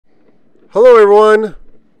Hello everyone!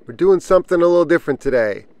 We're doing something a little different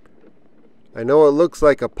today. I know it looks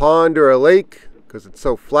like a pond or a lake because it's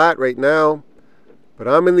so flat right now, but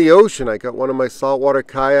I'm in the ocean. I got one of my saltwater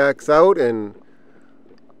kayaks out and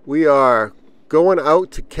we are going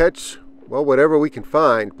out to catch, well, whatever we can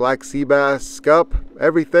find. Black sea bass, scup,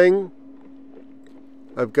 everything.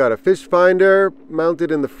 I've got a fish finder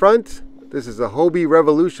mounted in the front. This is a Hobie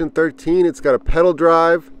Revolution 13. It's got a pedal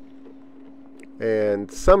drive. And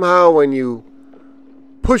somehow when you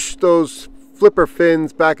push those flipper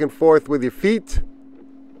fins back and forth with your feet,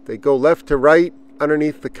 they go left to right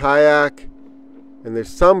underneath the kayak. And there's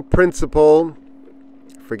some principle,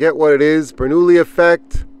 forget what it is, Bernoulli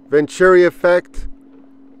effect, Venturi effect,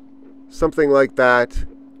 something like that,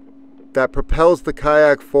 that propels the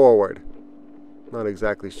kayak forward. Not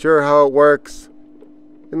exactly sure how it works.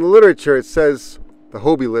 In the literature it says, the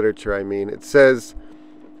Hobie literature I mean, it says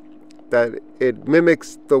that it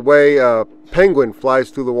mimics the way a penguin flies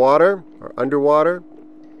through the water or underwater.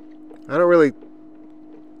 I don't really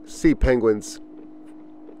see penguins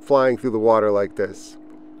flying through the water like this.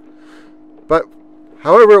 But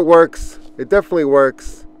however it works, it definitely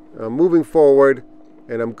works. I'm moving forward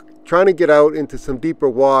and I'm trying to get out into some deeper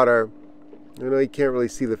water. I know you can't really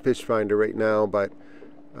see the fish finder right now, but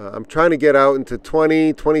I'm trying to get out into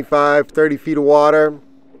 20, 25, 30 feet of water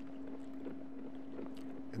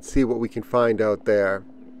and see what we can find out there.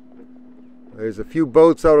 There's a few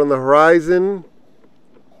boats out on the horizon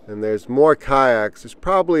and there's more kayaks. There's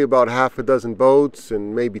probably about half a dozen boats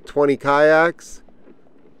and maybe 20 kayaks.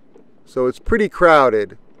 So it's pretty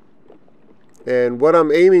crowded. And what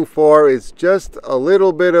I'm aiming for is just a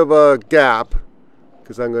little bit of a gap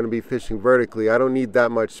because I'm going to be fishing vertically. I don't need that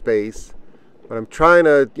much space. But I'm trying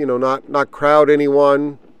to, not crowd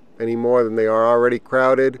anyone any more than they are already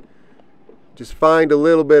crowded. Just find a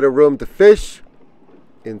little bit of room to fish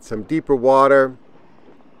in some deeper water.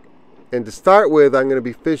 And to start with, I'm going to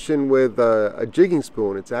be fishing with a jigging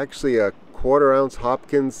spoon. It's actually a 1/4 ounce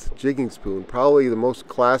Hopkins jigging spoon. Probably the most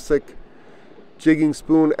classic jigging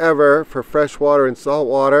spoon ever for freshwater and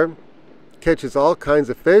saltwater. Catches all kinds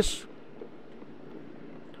of fish.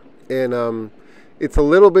 And it's a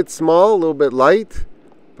little bit small, a little bit light,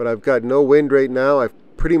 but I've got no wind right now. I've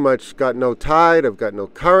pretty much got no tide, I've got no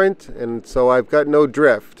current, and so I've got no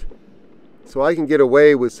drift. So I can get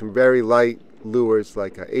away with some very light lures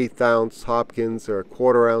like an 1/8 ounce Hopkins or a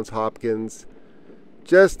 1/4 ounce Hopkins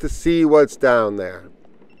just to see what's down there.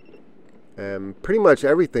 And pretty much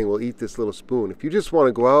everything will eat this little spoon. If you just want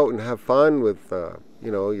to go out and have fun with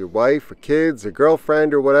your wife or kids or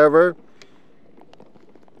girlfriend or whatever,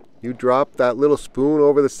 you drop that little spoon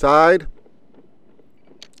over the side,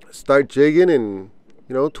 start jigging in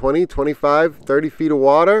 20, 25, 30 feet of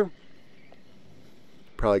water.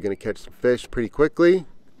 Probably going to catch some fish pretty quickly.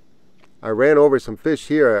 I ran over some fish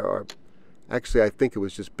here, or actually I think it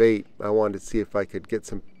was just bait. I wanted to see if I could get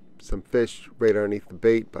some fish right underneath the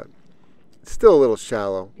bait, but it's still a little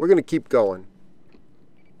shallow. We're going to keep going.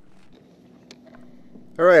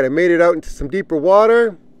 Alright, I made it out into some deeper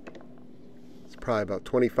water. It's probably about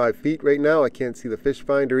 25 feet right now. I can't see the fish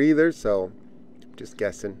finder either, so I'm just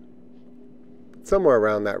guessing. Somewhere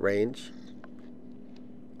around that range.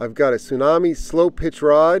 I've got a Tsunami slow pitch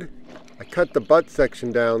rod. I cut the butt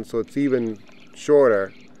section down so it's even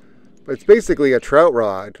shorter. But it's basically a trout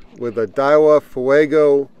rod with a Daiwa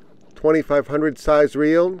Fuego 2500 size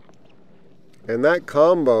reel. And that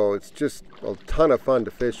combo, it's just a ton of fun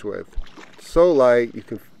to fish with. It's so light, you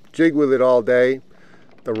can jig with it all day.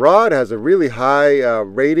 The rod has a really high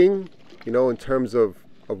rating, in terms of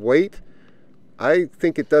weight. I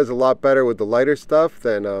think it does a lot better with the lighter stuff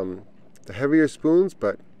than the heavier spoons,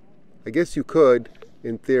 but I guess you could,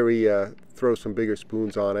 in theory, throw some bigger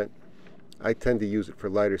spoons on it. I tend to use it for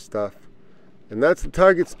lighter stuff. And that's the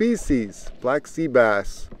target species, black sea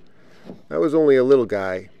bass. That was only a little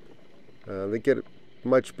guy. They get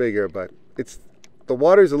much bigger, but the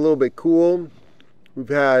water's a little bit cool. We've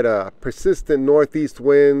had persistent northeast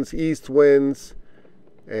winds, east winds,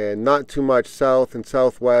 and not too much south and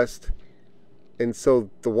southwest. And so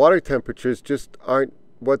the water temperatures just aren't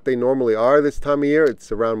what they normally are this time of year.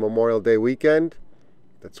 It's around Memorial Day weekend.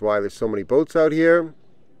 That's why there's so many boats out here.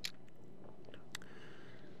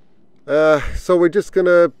 So we're just going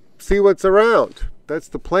to see what's around. That's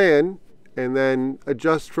the plan. And then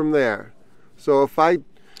adjust from there. So if I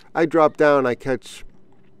drop down, I catch,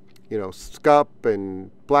 scup and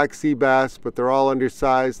black sea bass, but they're all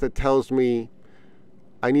undersized. That tells me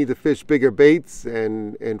I need to fish bigger baits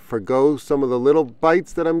and forgo some of the little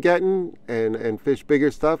bites that I'm getting and fish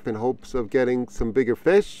bigger stuff in hopes of getting some bigger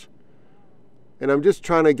fish. And I'm just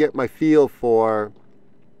trying to get my feel for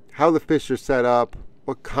how the fish are set up,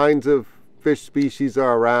 what kinds of fish species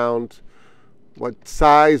are around, what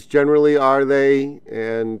size generally are they,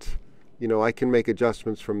 and you know, I can make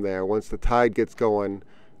adjustments from there. Once the tide gets going,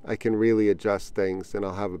 I can really adjust things and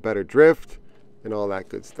I'll have a better drift and all that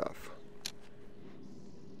good stuff.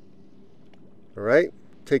 All right,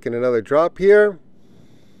 taking another drop here.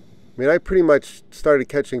 I mean, I pretty much started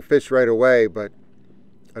catching fish right away, but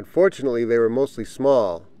unfortunately they were mostly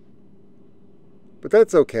small. But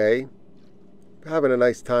that's okay. Having a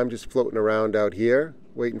nice time just floating around out here,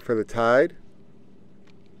 waiting for the tide.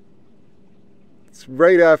 It's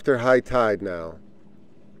right after high tide now.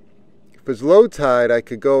 If it was low tide, I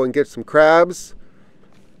could go and get some crabs,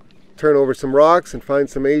 turn over some rocks and find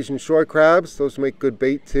some Asian shore crabs. Those make good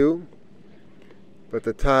bait too. But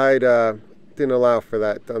the tide didn't allow for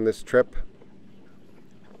that on this trip.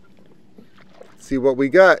 Let's see what we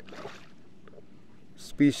got.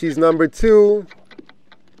 Species number 2.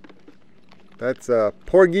 That's a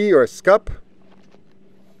porgy or a scup.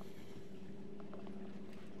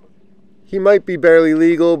 He might be barely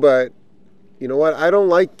legal, but you know what? I don't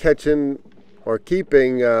like catching or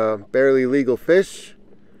keeping barely legal fish.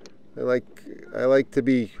 I like to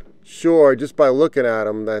be sure just by looking at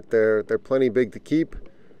them that they're plenty big to keep,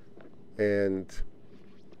 and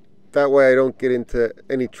that way I don't get into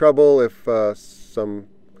any trouble if some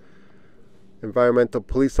environmental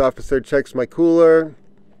police officer checks my cooler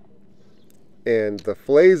and the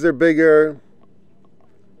fillets are bigger.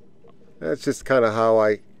 That's just kind of how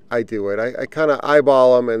I do it. I kind of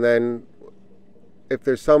eyeball them, and then if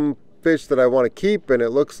there's some fish that I want to keep and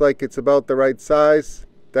it looks like it's about the right size,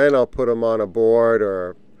 then I'll put them on a board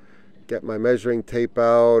or get my measuring tape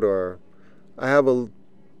out, or I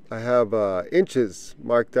have inches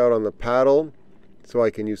marked out on the paddle so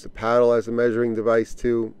I can use the paddle as a measuring device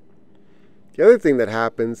too. The other thing that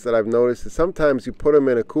happens that I've noticed is sometimes you put them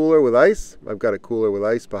in a cooler with ice. I've got a cooler with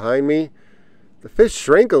ice behind me. The fish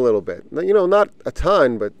shrink a little bit. You know, not a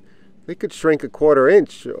ton, but they could shrink a 1/4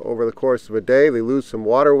 inch over the course of a day. They lose some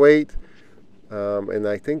water weight. And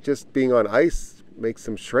I think just being on ice makes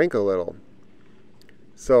them shrink a little.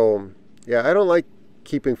 So, yeah, I don't like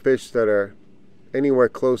keeping fish that are anywhere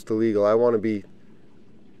close to legal. I want to be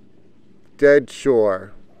dead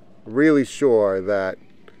sure, really sure that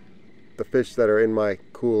the fish that are in my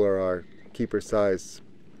cooler are keeper size.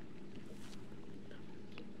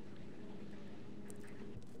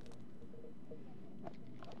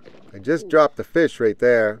 I just dropped the fish right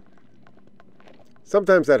there.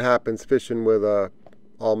 Sometimes that happens fishing with a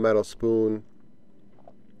all metal spoon.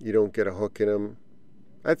 You don't get a hook in them.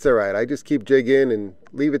 That's alright. I just keep jigging and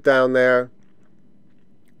leave it down there.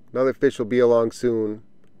 Another fish will be along soon.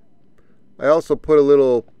 I also put a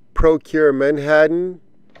little Procure Menhaden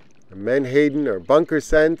or bunker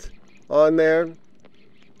scent on there.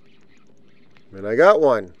 And I got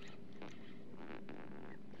one.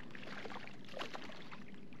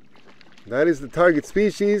 That is the target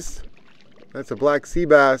species. That's a black sea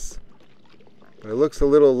bass. But it looks a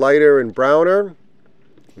little lighter and browner,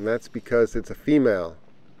 and that's because it's a female.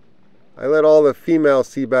 I let all the female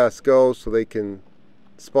sea bass go so they can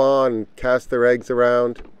spawn and cast their eggs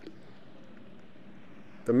around.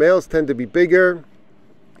 The males tend to be bigger,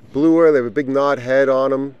 bluer. They have a big knot head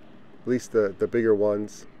on them, at least the bigger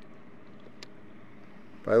ones.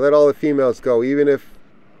 But I let all the females go, even if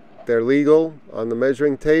they're legal on the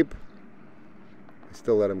measuring tape. I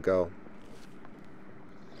still let them go.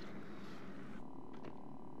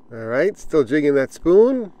 Alright, still jigging that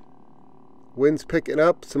spoon. Wind's picking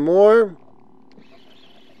up some more.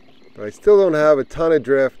 But I still don't have a ton of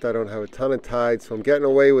drift. I don't have a ton of tide, so I'm getting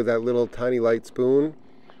away with that little tiny light spoon.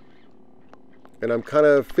 And I'm kind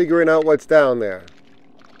of figuring out what's down there.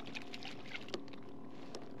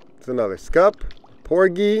 It's another scup,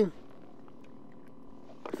 porgy.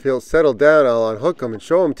 If he'll settle down, I'll unhook him and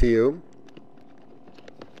show him to you.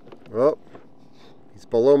 Oh, he's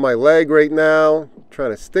below my leg right now,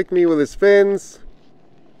 trying to stick me with his fins.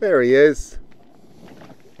 There he is.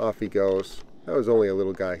 Off he goes. That was only a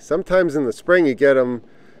little guy. Sometimes in the spring you get them,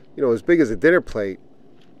 you know, as big as a dinner plate.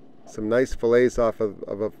 Some nice fillets off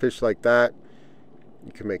of a fish like that.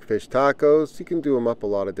 You can make fish tacos. You can do them up a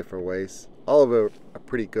lot of different ways. All of them are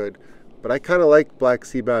pretty good. But I kind of like black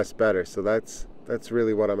sea bass better, so that's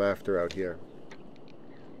really what I'm after out here.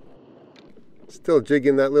 Still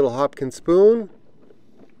jigging that little Hopkins spoon.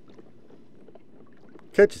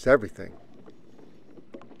 Catches everything.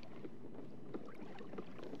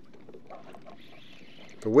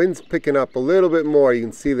 The wind's picking up a little bit more. You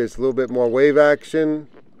can see there's a little bit more wave action.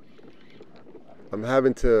 I'm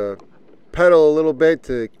having to pedal a little bit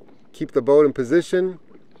to keep the boat in position.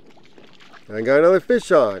 And I got another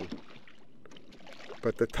fish on.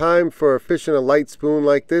 But the time for fishing a light spoon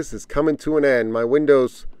like this is coming to an end. My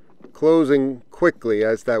window's closing quickly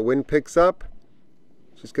as that wind picks up.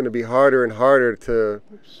 It's just going to be harder and harder to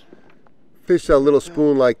fish a little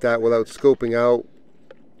spoon like that without scoping out,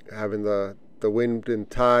 having the wind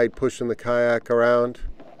and tide pushing the kayak around.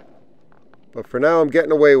 But for now, I'm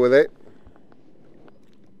getting away with it.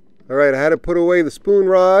 Alright, I had to put away the spoon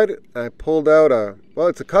rod. I pulled out well,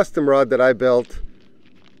 it's a custom rod that I built.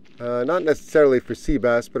 Not necessarily for sea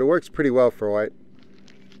bass, but it works pretty well for white.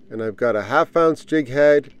 And I've got a 1/2 ounce jig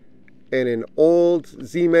head and an old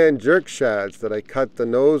Z-Man jerk shads that I cut the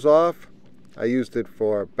nose off. I used it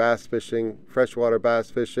for bass fishing, freshwater bass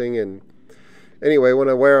fishing, and anyway, when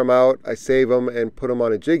I wear them out, I save them and put them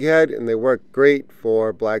on a jig head, and they work great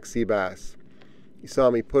for black sea bass. You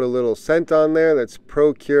saw me put a little scent on there. That's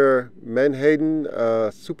Procure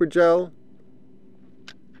Menhaden Super Gel.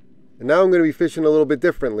 And now I'm going to be fishing a little bit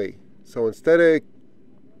differently. So instead of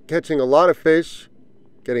catching a lot of fish,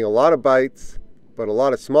 getting a lot of bites, but a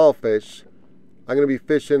lot of small fish, I'm going to be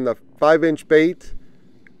fishing the 5-inch bait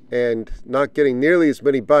and not getting nearly as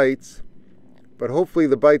many bites. But hopefully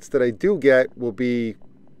the bites that I do get will be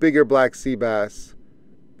bigger black sea bass.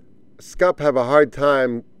 Scup have a hard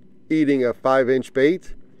time eating a 5-inch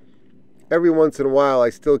bait. Every once in a while I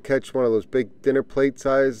still catch one of those big dinner plate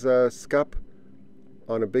size scup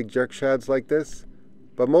on a big jerk shads like this.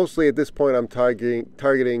 But mostly at this point I'm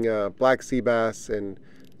targeting black sea bass and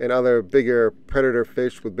other bigger predator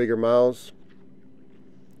fish with bigger mouths.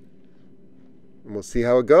 And we'll see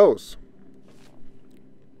how it goes.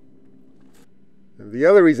 And the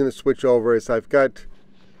other reason to switch over is I've got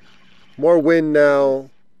more wind now,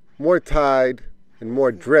 more tide, and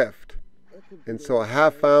more drift. And so a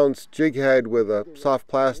 1/2 ounce jig head with a soft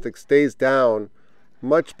plastic stays down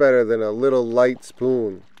much better than a little light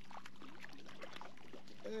spoon.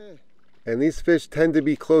 And these fish tend to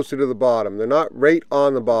be closer to the bottom. They're not right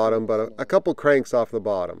on the bottom, but a couple cranks off the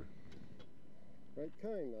bottom.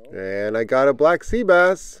 And I got a black sea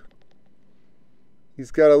bass.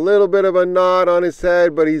 He's got a little bit of a knot on his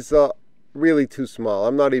head, but he's really too small.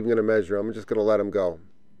 I'm not even going to measure him. I'm just going to let him go.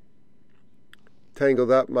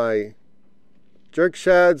 Tangled up my jerk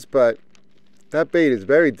shads, but that bait is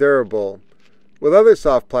very durable. With other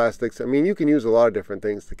soft plastics, I mean, you can use a lot of different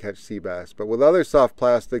things to catch sea bass, but with other soft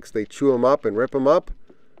plastics, they chew them up and rip them up,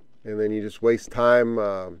 and then you just waste time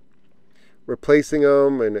replacing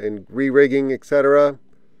them and re-rigging, etc.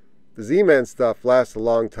 The Z-Man stuff lasts a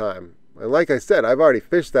long time. And like I said, I've already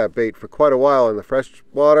fished that bait for quite a while in the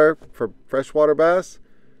freshwater for freshwater bass.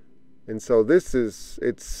 And so this is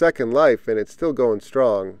its second life, and it's still going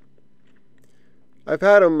strong. I've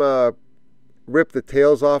had them rip the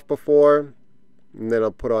tails off before, and then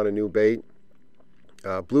I'll put on a new bait.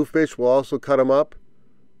 Bluefish will also cut them up,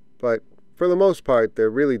 but for the most part, they're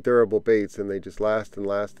really durable baits, and they just last and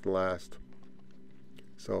last and last.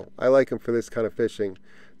 So I like them for this kind of fishing.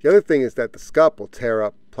 The other thing is that the Scup will tear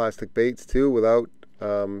up plastic baits too without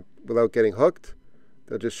getting hooked.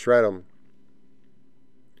 They'll just shred them.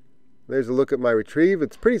 There's a look at my retrieve.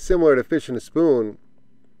 It's pretty similar to fishing a spoon.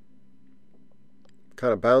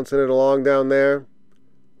 Kind of bouncing it along down there.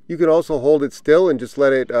 You can also hold it still and just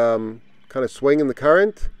let it kind of swing in the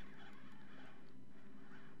current.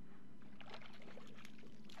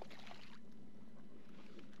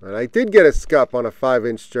 And I did get a Scup on a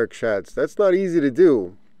 5-inch jerk shads. That's not easy to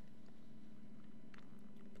do.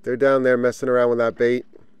 They're down there messing around with that bait.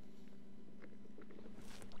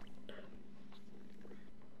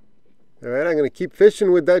 Alright, I'm going to keep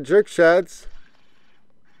fishing with that jerk shads.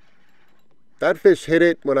 That fish hit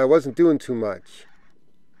it when I wasn't doing too much.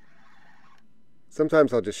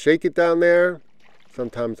 Sometimes I'll just shake it down there.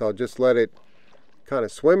 Sometimes I'll just let it kind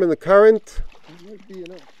of swim in the current.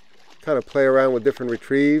 Kind of play around with different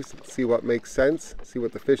retrieves, see what makes sense, see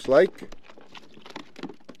what the fish like.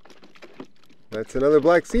 That's another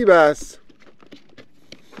black sea bass.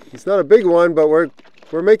 He's not a big one, but we're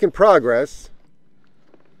making progress.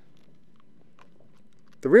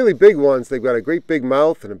 The really big ones, they've got a great big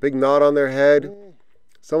mouth and a big knot on their head.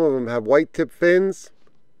 Some of them have white tip fins.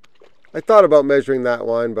 I thought about measuring that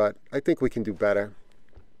one, but I think we can do better.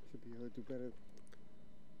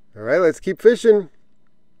 All right, let's keep fishing.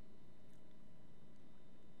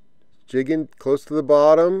 Jigging close to the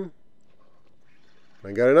bottom.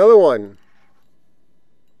 I got another one.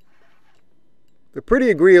 They're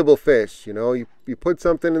pretty agreeable fish, you know. You put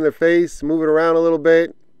something in their face, move it around a little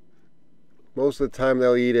bit. Most of the time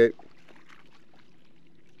they'll eat it.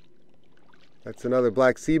 That's another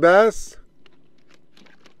black sea bass.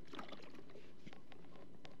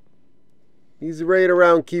 He's a right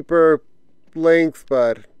around keeper, length,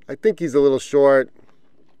 but I think he's a little short.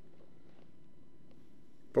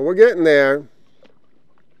 But we're getting there.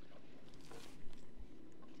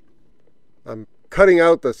 I'm cutting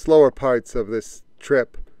out the slower parts of this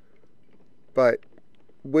trip, but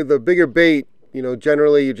with a bigger bait, you know,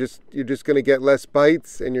 generally you're just going to get less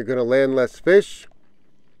bites and you're going to land less fish,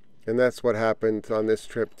 and that's what happened on this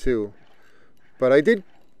trip too. But I did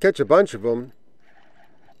catch a bunch of them.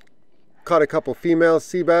 Caught a couple female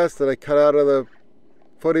sea bass that I cut out of the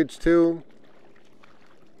footage too.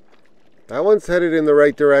 That one's headed in the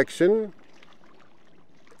right direction.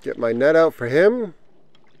 Get my net out for him.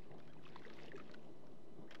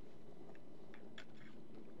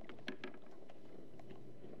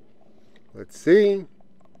 Let's see.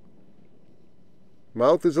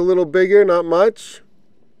 Mouth is a little bigger, not much.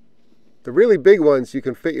 The really big ones, you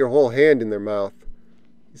can fit your whole hand in their mouth.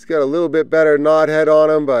 He's got a little bit better knot head on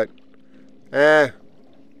him, but I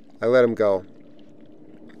let him go.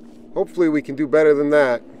 Hopefully we can do better than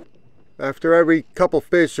that. After every couple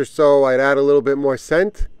fish or so, I'd add a little bit more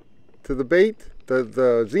scent to the bait.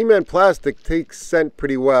 The Z-Man plastic takes scent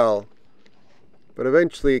pretty well, but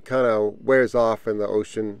eventually it kind of wears off in the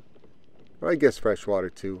ocean, or I guess freshwater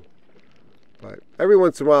too. But every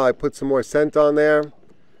once in a while I put some more scent on there.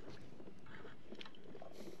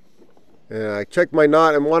 And I check my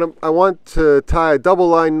knot, and I want to tie a double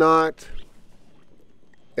line knot,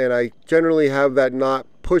 and I generally have that knot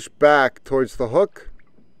push back towards the hook,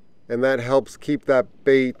 and that helps keep that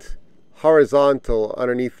bait horizontal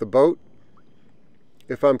underneath the boat.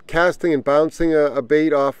 If I'm casting and bouncing a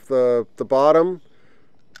bait off the bottom,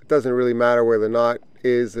 it doesn't really matter where the knot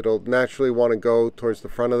is. It'll naturally want to go towards the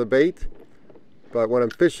front of the bait. But when I'm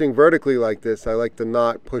fishing vertically like this, I like the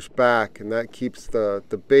knot pushed back, and that keeps the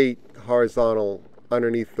bait horizontal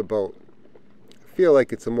underneath the boat. I feel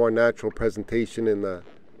like it's a more natural presentation, and the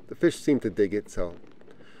fish seem to dig it, so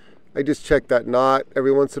I just check that knot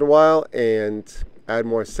every once in a while and add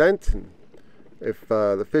more scent. And if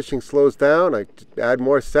the fishing slows down, I add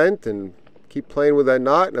more scent and keep playing with that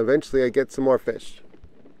knot, and eventually I get some more fish.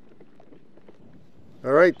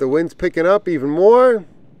 Alright, the wind's picking up even more,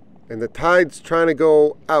 and the tide's trying to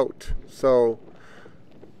go out. So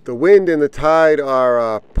the wind and the tide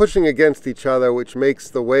are pushing against each other, which makes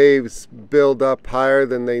the waves build up higher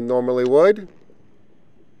than they normally would.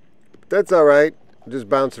 But that's alright. Just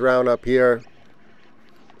bounce around up here.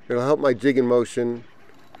 It'll help my jigging motion.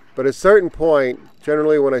 But at a certain point,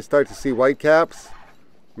 generally when I start to see whitecaps,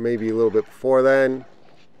 maybe a little bit before then,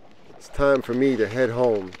 it's time for me to head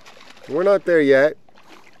home. And we're not there yet.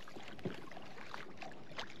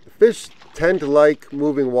 The fish tend to like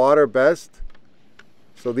moving water best,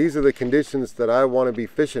 so these are the conditions that I want to be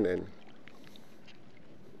fishing in.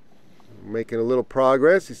 Making a little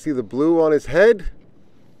progress. You see the blue on his head?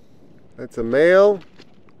 That's a male.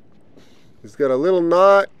 He's got a little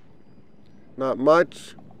knot, not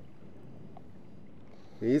much.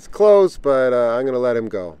 He's close, but I'm going to let him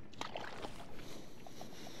go.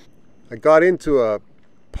 I got into a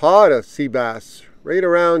pod of sea bass right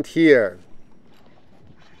around here.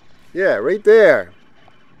 Yeah, right there.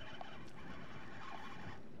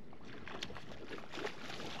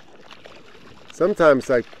 Sometimes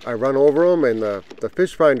I run over them and the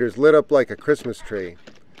fish finder's lit up like a Christmas tree.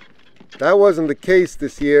 That wasn't the case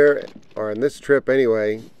this year, or on this trip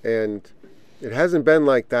anyway, and it hasn't been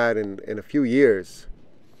like that in a few years.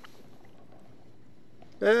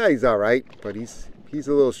 He's alright, but he's a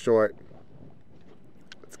little short.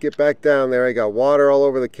 Let's get back down there. I got water all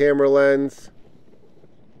over the camera lens.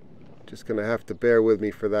 Just gonna have to bear with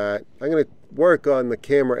me for that. I'm gonna work on the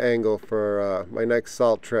camera angle for my next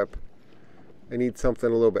salt trip. I need something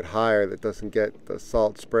a little bit higher that doesn't get the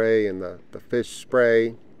salt spray and the fish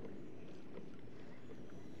spray.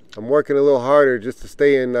 I'm working a little harder just to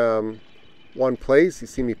stay in one place. You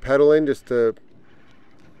see me pedaling just to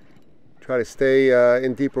try to stay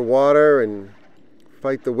in deeper water and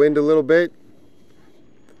fight the wind a little bit.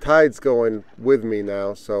 The tide's going with me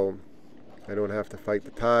now, so I don't have to fight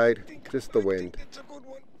the tide, just the wind.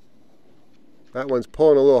 That one's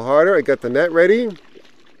pulling a little harder. I got the net ready.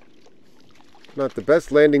 Not the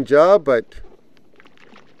best landing job, but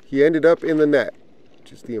he ended up in the net,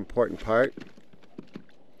 which is the important part.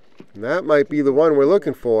 And that might be the one we're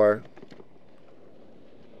looking for.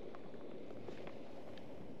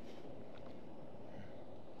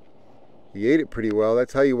 He ate it pretty well.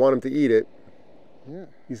 That's how you want him to eat it. Yeah.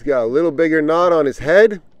 He's got a little bigger knot on his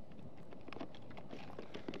head.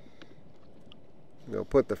 I'll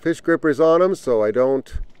put the fish grippers on him so I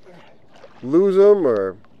don't lose him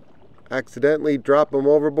or accidentally drop him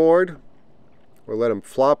overboard or let him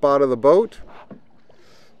flop out of the boat.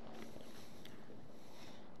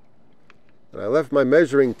 And I left my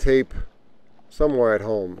measuring tape somewhere at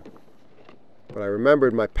home. But I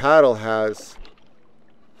remembered my paddle has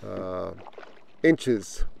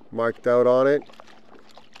inches marked out on it.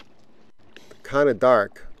 Kind of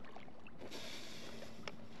dark.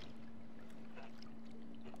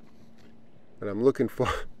 And I'm looking for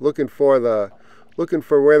where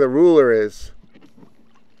the ruler is.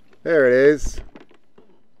 There it is.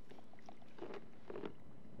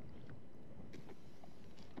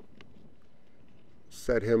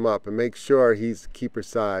 Set him up and make sure he's keeper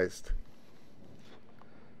sized.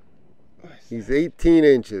 He's 18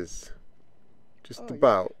 inches. Just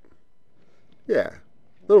about. Yeah.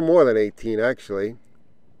 A little more than 18 actually.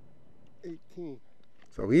 18.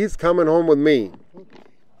 So he's coming home with me.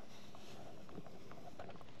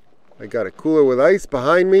 I got a cooler with ice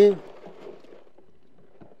behind me.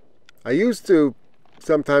 I used to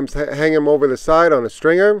sometimes hang him over the side on a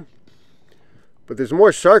stringer. But there's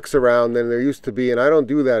more sharks around than there used to be, and I don't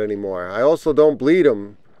do that anymore. I also don't bleed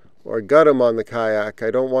them or gut them on the kayak.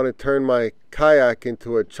 I don't want to turn my kayak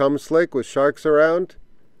into a chum slick with sharks around.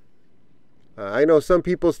 I know some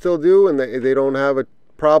people still do, and they don't have a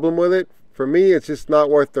problem with it. For me, it's just not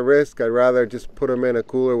worth the risk. I'd rather just put them in a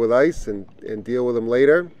cooler with ice and deal with them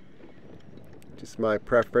later. Just my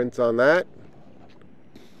preference on that.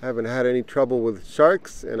 I haven't had any trouble with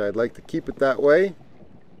sharks, and I'd like to keep it that way.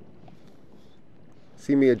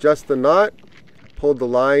 See me adjust the knot, pulled the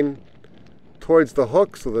line towards the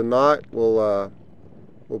hook so the knot will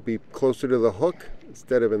be closer to the hook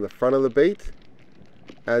instead of in the front of the bait.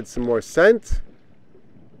 Add some more scent.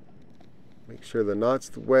 Make sure the knot's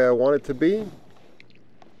the way I want it to be.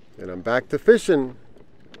 And I'm back to fishing.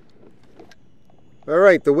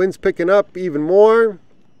 Alright, the wind's picking up even more.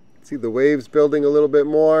 See the waves building a little bit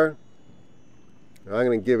more. I'm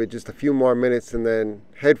going to give it just a few more minutes and then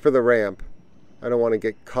head for the ramp. I don't want to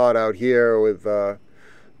get caught out here with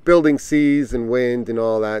building seas and wind and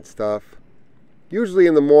all that stuff. Usually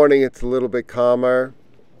in the morning it's a little bit calmer,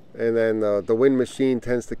 and then the wind machine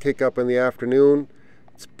tends to kick up in the afternoon.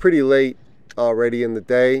 It's pretty late already in the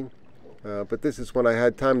day, but this is when I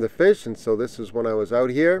had time to fish, and so this is when I was out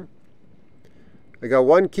here. I got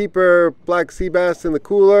one keeper black sea bass in the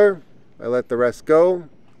cooler. I let the rest go.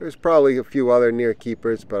 There's probably a few other near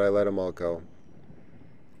keepers, but I let them all go.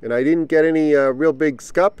 And I didn't get any real big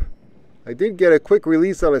scup. I did get a quick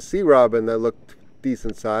release on a sea robin that looked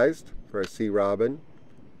decent sized for a sea robin,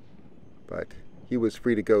 but he was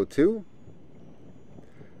free to go too.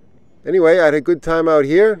 Anyway, I had a good time out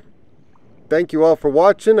here. Thank you all for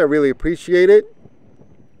watching. I really appreciate it.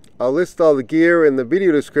 I'll list all the gear in the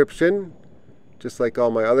video description, just like all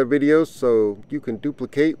my other videos, so you can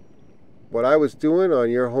duplicate what I was doing on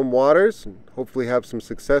your home waters and hopefully have some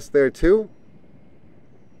success there too.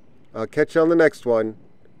 I'll catch you on the next one.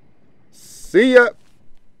 See ya!